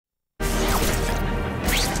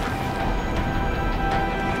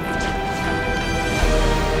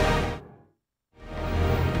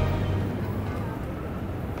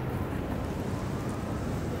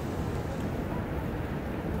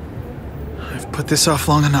I've put this off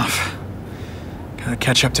long enough. Gotta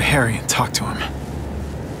catch up to Harry and talk to him.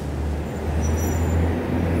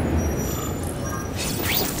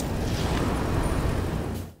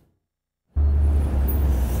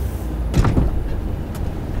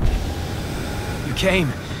 You came.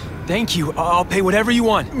 Thank you. I'll pay whatever you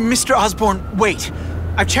want. Mr. Osborn, wait.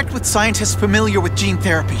 I've checked with scientists familiar with gene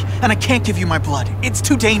therapy, and I can't give you my blood. It's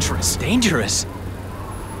too dangerous. Dangerous?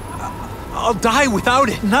 I'll die without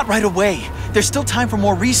it. Not right away. There's still time for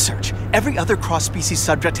more research. Every other cross-species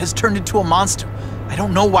subject has turned into a monster. I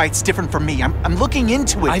don't know why it's different from me. I'm looking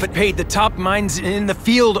into it, I've paid the top minds in the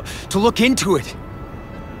field to look into it.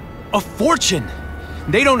 A fortune.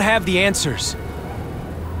 They don't have the answers.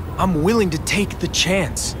 I'm willing to take the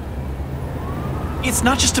chance. It's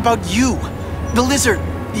not just about you. The lizard,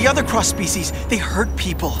 the other cross-species, they hurt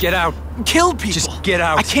people. Get out. Killed people. Just get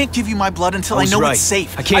out. I can't give you my blood until I know it's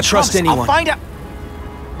safe. I can't trust anyone. I'll find out.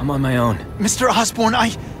 I'm on my own. Mr. Osborn,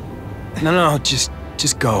 No, just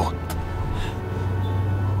go.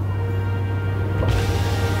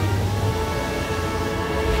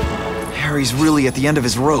 Harry's really at the end of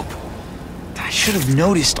his rope. I should have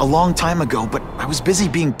noticed a long time ago, but I was busy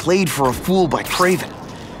being played for a fool by Kraven.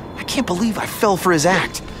 I can't believe I fell for his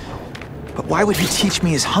act. But why would he teach me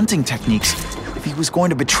his hunting techniques if he was going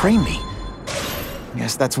to betray me? I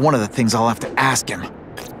guess that's one of the things I'll have to ask him.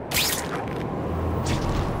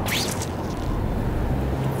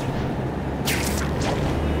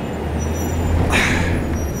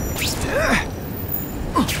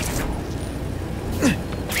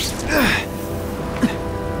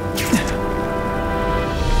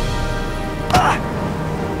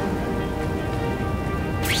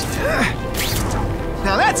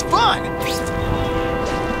 Now that's fun!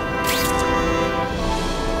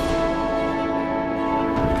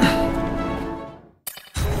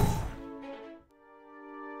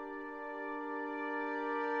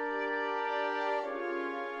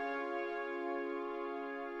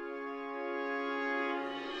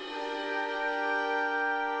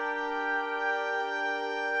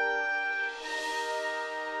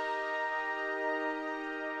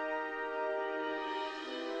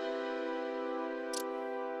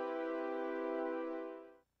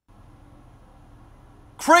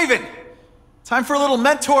 Kraven! Time for a little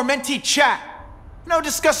mentor-mentee chat.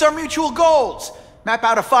 Discuss our mutual goals. Map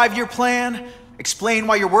out a 5-year plan. Explain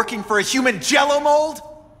why you're working for a human jello mold.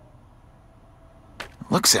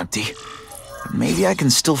 Looks empty. Maybe I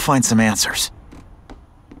can still find some answers.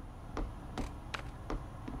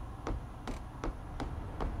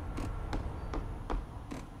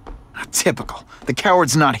 Typical. The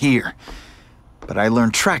coward's not here. But I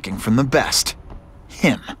learned tracking from the best.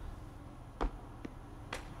 Him.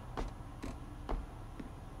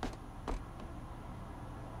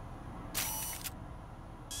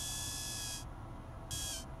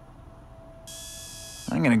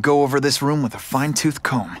 I'm gonna go over this room with a fine-tooth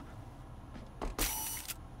comb.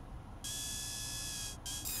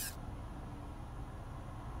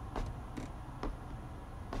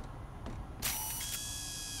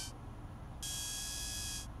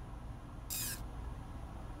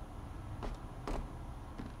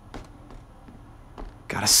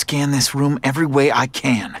 Gotta scan this room every way I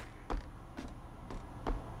can.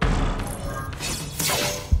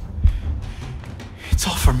 It's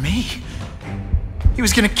all for me. He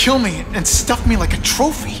was gonna kill me and stuff me like a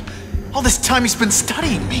trophy. All this time he's been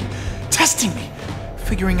studying me, testing me,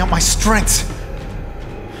 figuring out my strengths,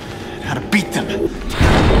 and how to beat them. And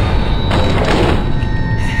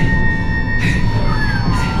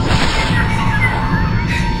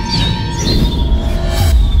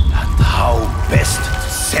how best to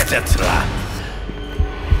set a trap?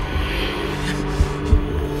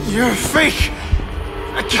 You're a fake!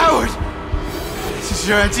 A coward! This is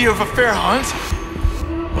your idea of a fair hunt?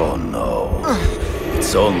 Oh no,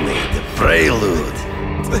 it's only the prelude.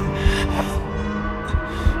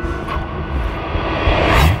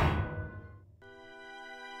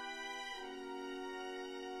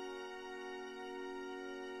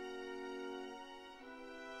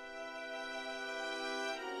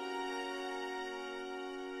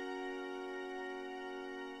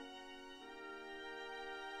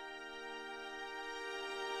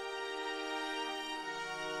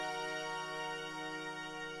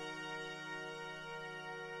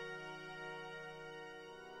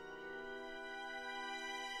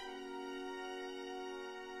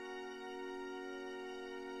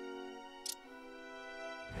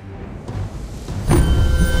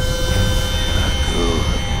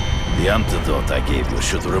 The antidote I gave you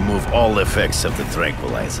should remove all effects of the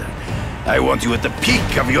tranquilizer. I want you at the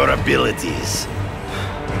peak of your abilities.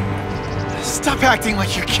 Stop acting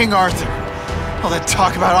like you're King Arthur. All that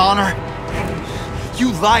talk about honor.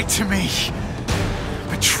 You lied to me.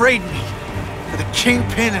 Betrayed me for the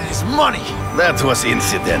Kingpin and his money. That was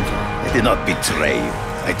incidental. I did not betray you.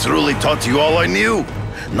 I truly taught you all I knew.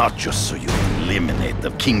 Not just so you could eliminate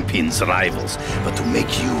the Kingpin's rivals, but to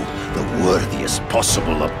make you the worthiest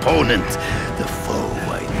possible opponent. The foe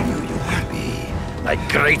I knew you would be. My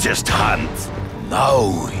greatest hunt.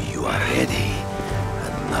 Now you are ready.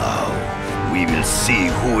 And now we will see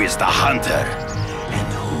who is the hunter and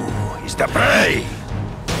who is the prey.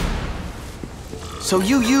 So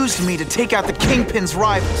you used me to take out the Kingpin's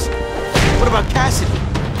rivals. What about Cassidy?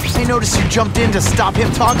 I noticed you jumped in to stop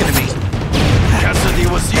him talking to me. Cassidy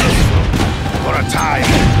was useful for a time.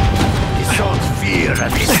 He sought fear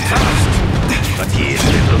and mistrust, but he is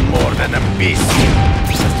little more than a beast.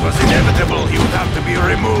 It was inevitable he would have to be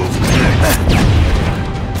removed.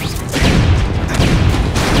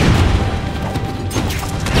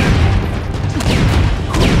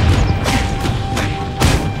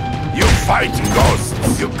 You fight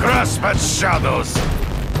ghosts, you grasp at shadows.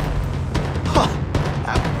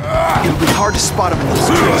 It'll be hard to spot him in those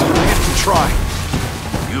trees, but I have to try.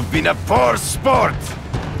 You've been a poor sport.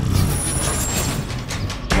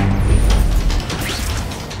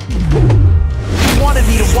 You wanted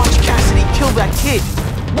me to watch Cassidy kill that kid.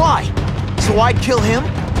 Why? So I'd kill him?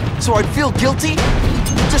 So I'd feel guilty?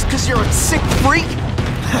 Just because you're a sick freak?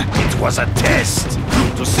 It was a test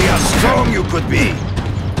to see how strong you could be.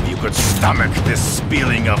 You could stomach this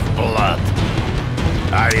spilling of blood.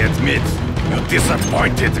 I admit, you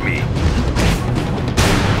disappointed me.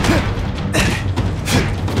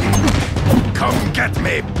 Come get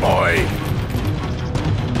me, boy.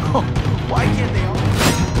 Why can't they all...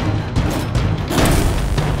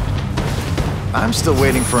 I'm still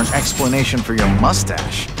waiting for an explanation for your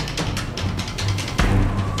mustache.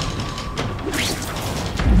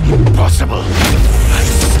 Impossible. I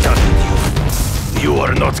studied you. You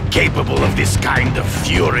are not capable of this kind of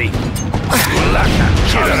fury. You lack that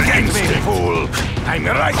killer instinct, fool. I'm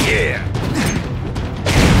right here.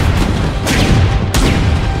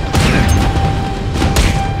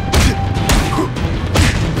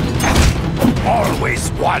 Always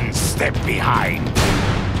one step behind.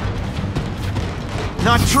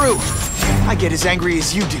 Not true. I get as angry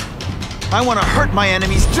as you do. I want to hurt my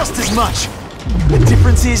enemies just as much. The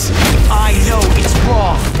difference is, I know it's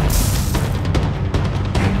wrong.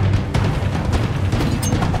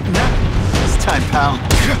 This time, pal.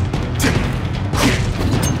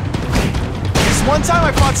 This one time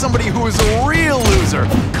I fought somebody who was a real loser.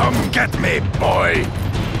 Come get me, boy.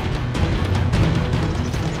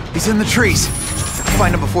 He's in the trees. Gotta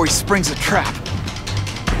find him before he springs a trap.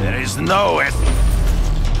 There is no escape.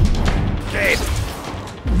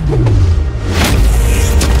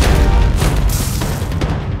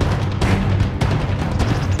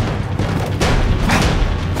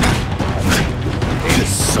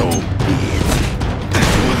 So be it.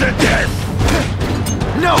 To the death!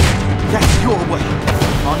 No! That's your way.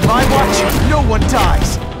 On my watch, no one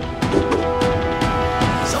dies.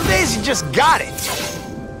 Some days you just got it.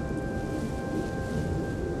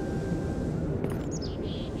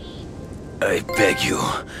 I beg you,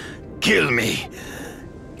 kill me.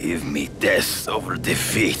 Give me death over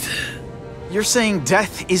defeat. You're saying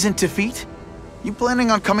death isn't defeat? You planning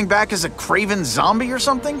on coming back as a craven zombie or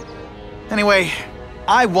something? Anyway,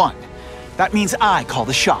 I won. That means I call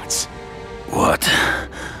the shots. What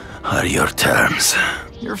are your terms?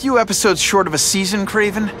 You're a few episodes short of a season,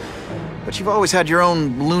 Kraven, but you've always had your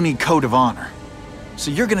own loony code of honor. So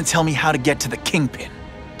you're gonna tell me how to get to the Kingpin.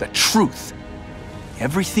 The truth.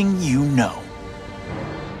 Everything you know.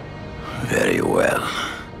 Very well.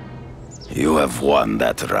 You have won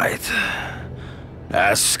that right.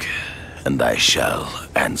 Ask, and I shall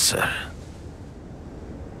answer.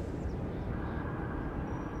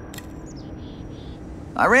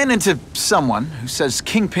 I ran into someone who says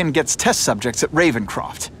Kingpin gets test subjects at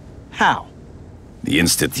Ravencroft. How? The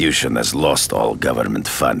institution has lost all government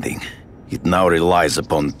funding. It now relies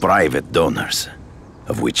upon private donors,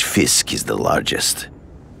 of which Fisk is the largest,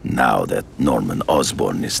 now that Norman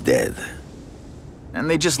Osborn is dead. And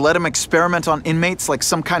they just let him experiment on inmates like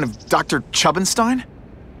some kind of Dr. Chubbenstein?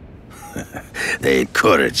 They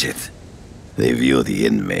encourage it. They view the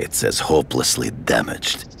inmates as hopelessly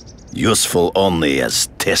damaged, useful only as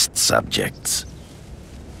test subjects.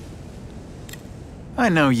 I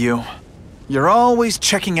know you. You're always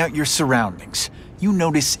checking out your surroundings. You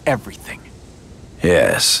notice everything.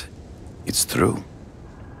 Yes, it's true.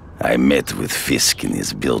 I met with Fisk in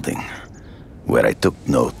his building, where I took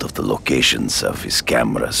note of the locations of his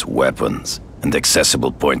cameras, weapons, and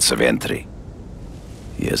accessible points of entry.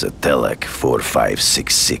 He has a Telek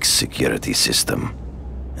 4566 security system,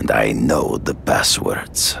 and I know the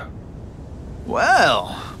passwords.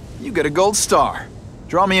 Well, you get a gold star.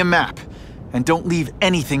 Draw me a map, and don't leave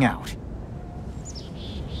anything out.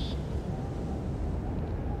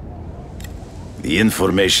 The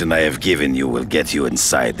information I have given you will get you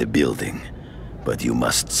inside the building, but you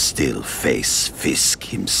must still face Fisk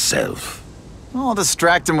himself. I'll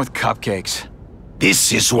distract him with cupcakes.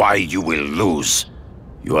 This is why you will lose.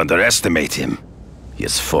 You underestimate him. He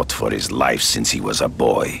has fought for his life since he was a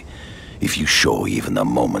boy. If you show even a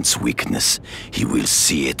moment's weakness, he will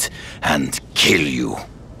see it and kill you.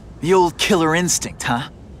 The old killer instinct, huh?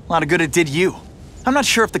 A lot of good it did you. I'm not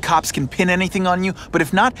sure if the cops can pin anything on you, but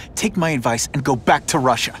if not, take my advice and go back to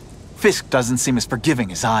Russia. Fisk doesn't seem as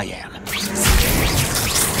forgiving as I am.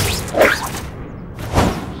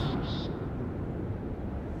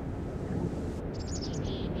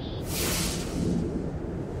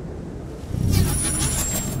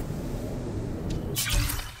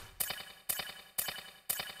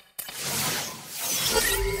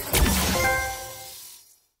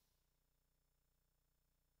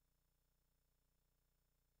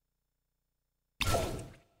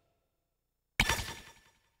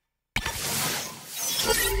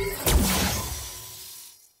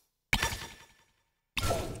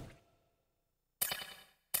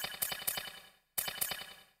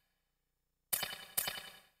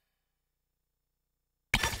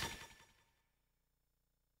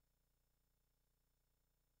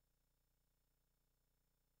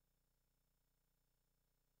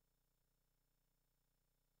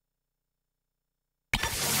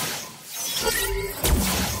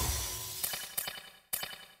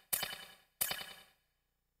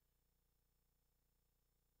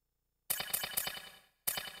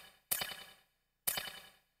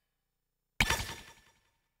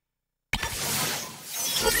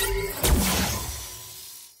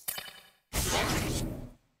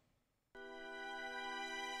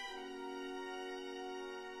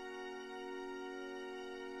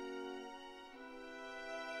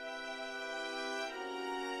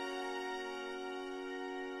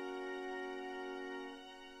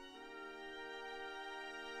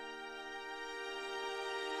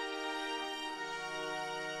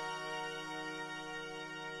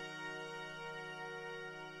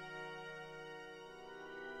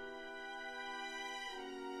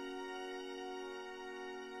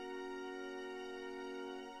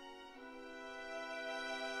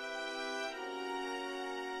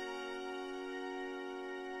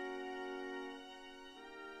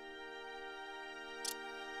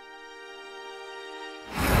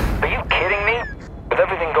 Are you kidding me? With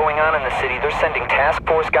everything going on in the city, they're sending task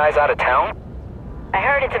force guys out of town? I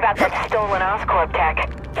heard it's about that stolen Oscorp tech.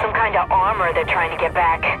 Some kind of armor they're trying to get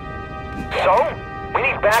back. So? We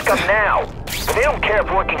need backup now. But they don't care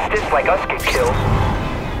if working stiffs like us get killed.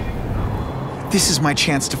 This is my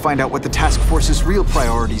chance to find out what the task force's real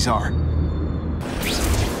priorities are.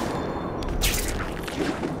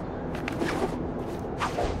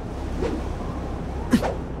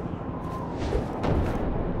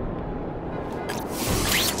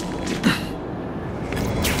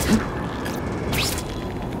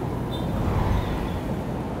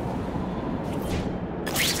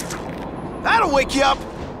 That'll wake you up!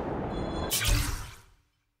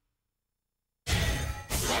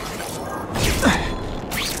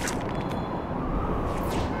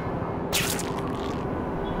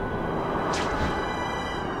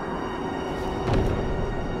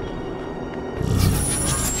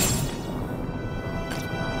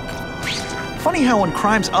 Funny how when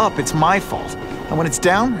crime's up, it's my fault. And when it's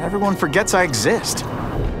down, everyone forgets I exist.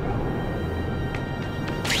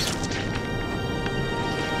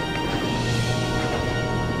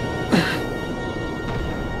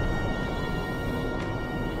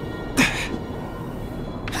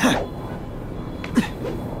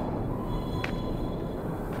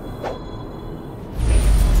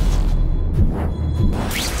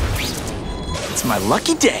 It's my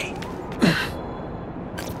lucky day.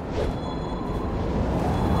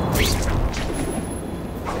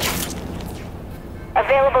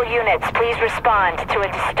 Available units, please respond to a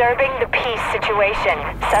disturbing the peace situation.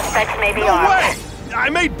 Suspects may be No armed. way! I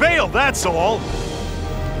made bail, that's all.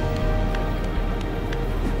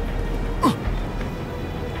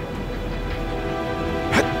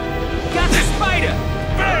 Got the spider!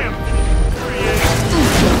 Bam!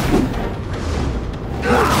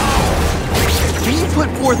 Can you put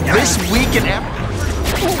forth this weak and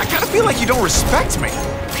I kinda feel like you don't respect me.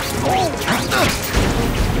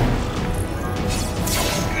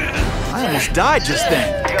 I almost died just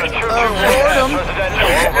then. We got a Boredom. residential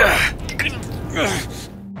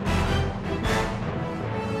over.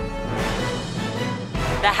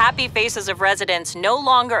 The happy faces of residents no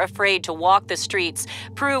longer afraid to walk the streets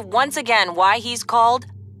prove once again why he's called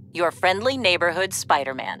your friendly neighborhood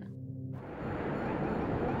Spider-Man.